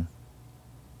confusion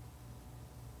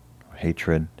or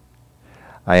hatred,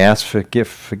 I ask for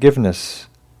forgiveness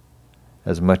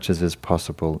as much as is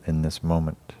possible in this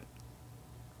moment.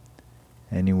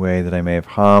 Any way that I may have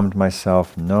harmed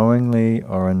myself knowingly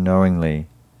or unknowingly,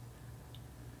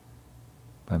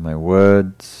 by my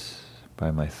words, by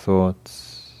my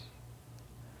thoughts,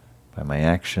 by my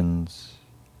actions,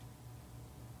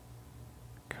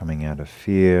 coming out of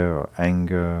fear or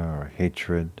anger or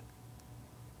hatred,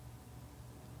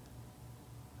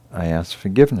 I ask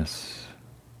forgiveness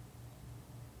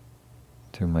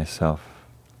to myself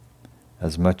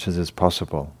as much as is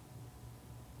possible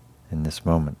in this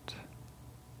moment.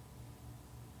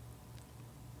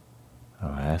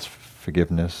 I ask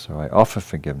forgiveness or I offer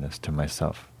forgiveness to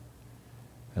myself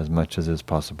as much as is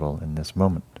possible in this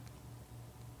moment.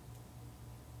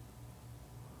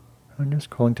 I'm just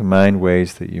calling to mind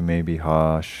ways that you may be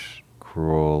harsh,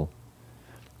 cruel,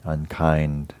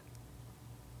 unkind.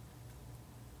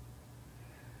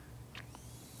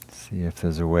 See if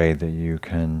there's a way that you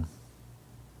can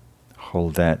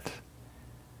hold that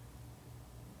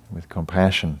with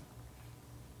compassion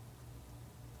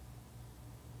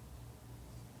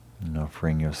and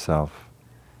offering yourself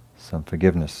some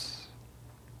forgiveness.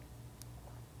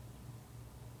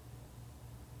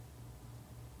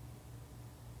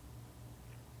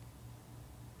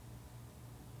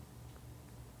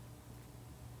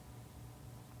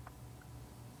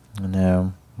 And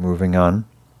now, moving on,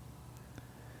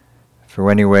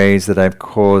 for any ways that I've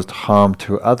caused harm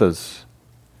to others,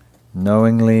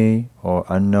 knowingly or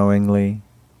unknowingly,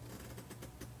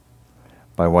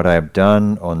 by what I have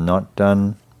done or not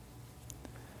done,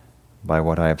 by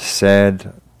what I have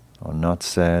said or not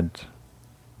said,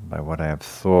 by what I have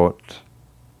thought,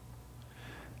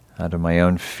 out of my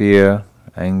own fear,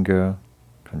 anger,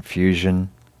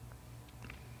 confusion,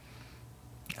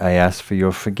 I ask for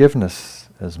your forgiveness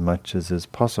as much as is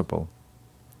possible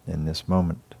in this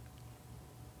moment.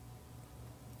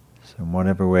 So in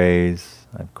whatever ways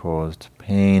I've caused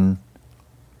pain,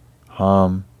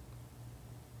 harm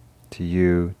to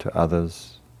you, to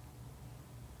others,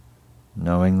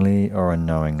 knowingly or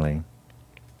unknowingly,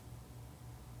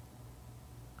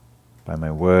 by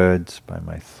my words, by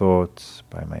my thoughts,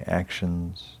 by my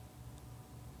actions,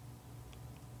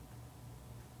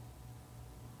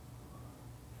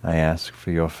 I ask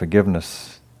for your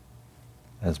forgiveness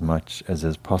as much as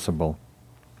is possible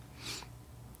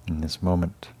in this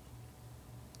moment.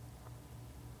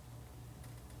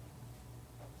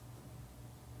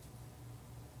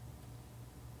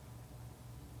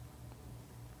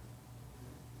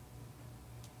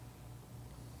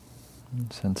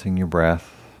 And sensing your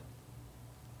breath,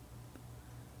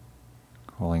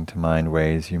 calling to mind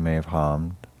ways you may have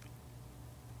harmed,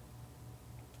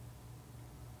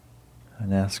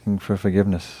 and asking for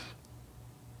forgiveness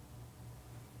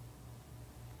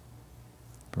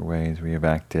for ways we have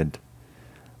acted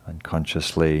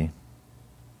unconsciously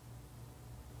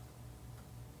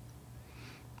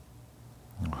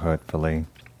or hurtfully.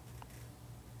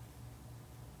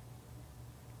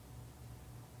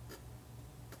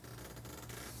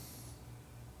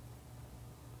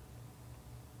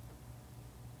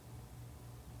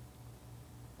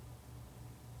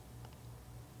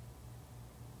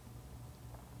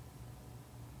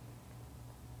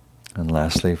 And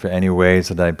lastly, for any ways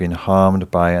that I've been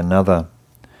harmed by another,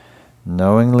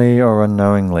 knowingly or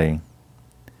unknowingly,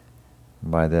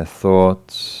 by their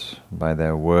thoughts, by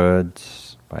their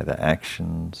words, by their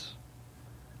actions,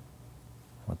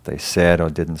 what they said or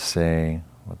didn't say,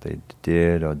 what they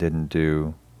did or didn't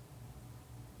do,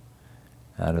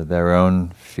 out of their own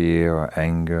fear or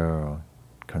anger or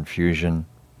confusion,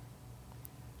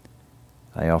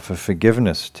 I offer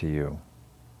forgiveness to you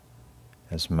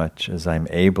as much as I'm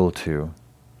able to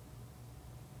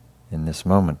in this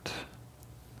moment,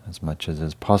 as much as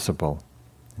is possible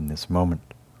in this moment.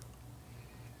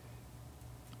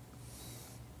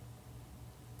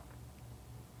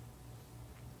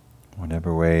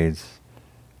 Whatever ways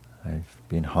I've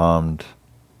been harmed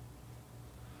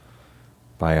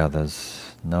by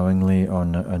others, knowingly or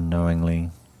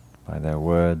unknowingly, by their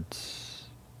words,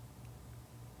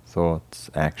 thoughts,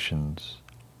 actions,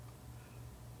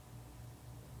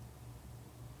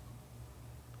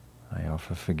 I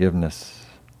offer forgiveness,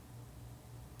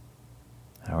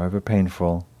 however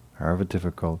painful, however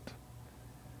difficult.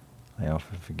 I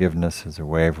offer forgiveness as a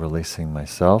way of releasing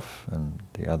myself and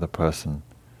the other person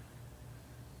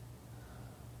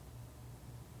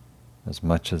as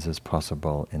much as is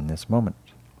possible in this moment.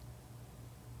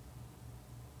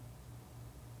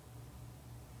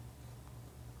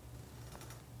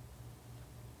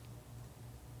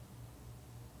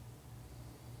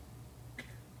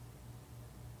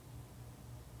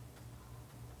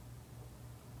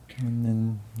 And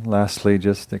then lastly,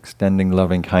 just extending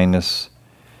loving kindness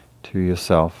to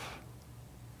yourself.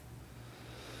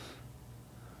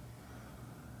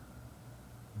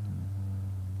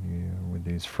 With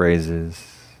these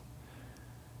phrases,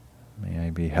 may I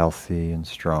be healthy and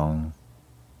strong.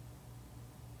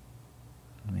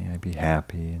 May I be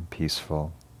happy and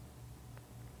peaceful.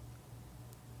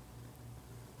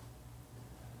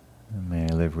 And may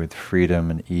I live with freedom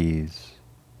and ease.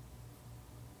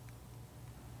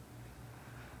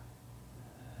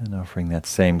 And offering that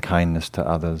same kindness to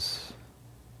others.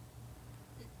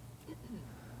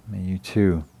 May you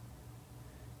too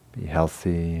be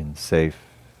healthy and safe,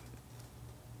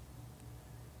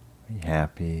 be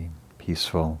happy,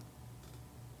 peaceful,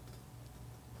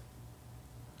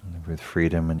 and live with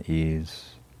freedom and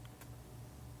ease.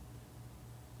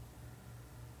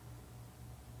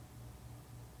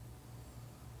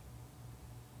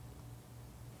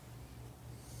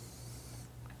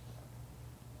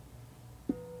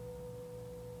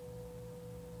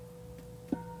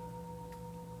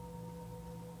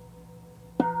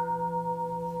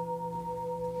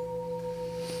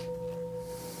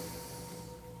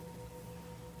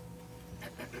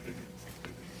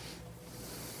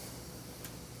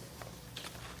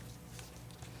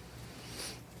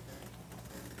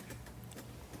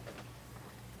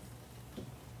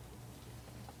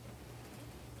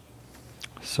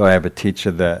 So I have a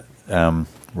teacher that will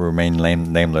remain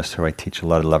nameless, who I teach a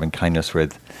lot of loving kindness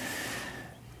with.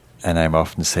 And I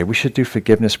often say, we should do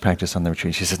forgiveness practice on the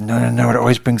retreat. She says, no, it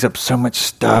always brings up so much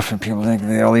stuff, and people think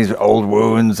they have all these old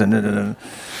wounds. And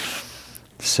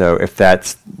So if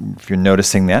you're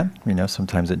noticing that,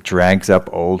 sometimes it drags up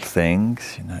old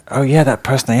things. Oh yeah, that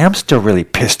person, I am still really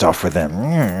pissed off with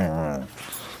them.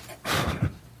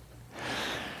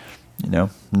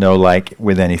 No, like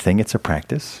with anything, it's a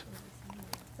practice.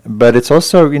 But it's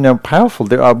also,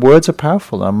 powerful. Our words are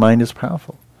powerful. Our mind is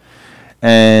powerful.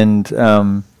 And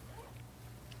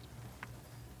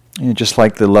just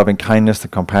like the loving kindness, the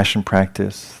compassion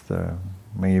practice, the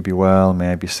may you be well,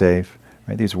 may I be safe,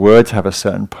 right? These words have a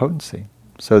certain potency.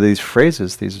 So these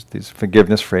phrases, these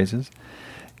forgiveness phrases,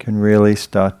 can really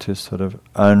start to sort of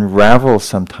unravel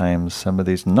sometimes some of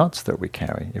these knots that we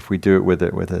carry if we do it with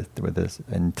this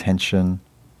intention,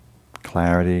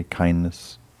 clarity,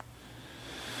 kindness.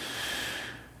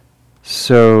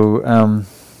 So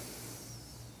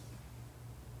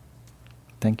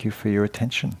thank you for your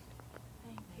attention.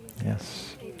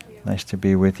 Yes, nice to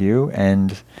be with you.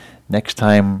 And next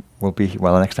time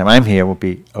next time I'm here, we'll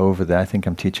be over there. I think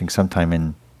I'm teaching sometime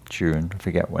in June. I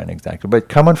forget when exactly. But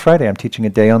come on Friday. I'm teaching a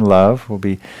day on love. We'll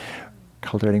be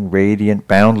cultivating radiant,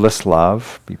 boundless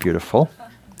love. Be beautiful.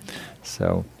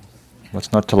 So,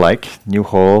 what's not to like? New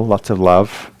hall, lots of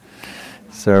love.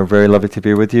 So, very lovely to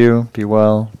be with you. Be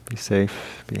well, be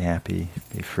safe, be happy,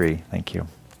 be free. Thank you.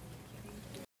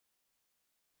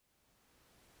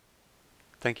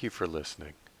 Thank you for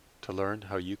listening. To learn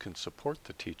how you can support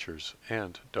the teachers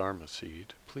and Dharma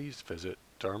Seed, please visit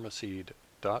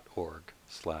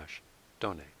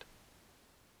dharmaseed.org/donate.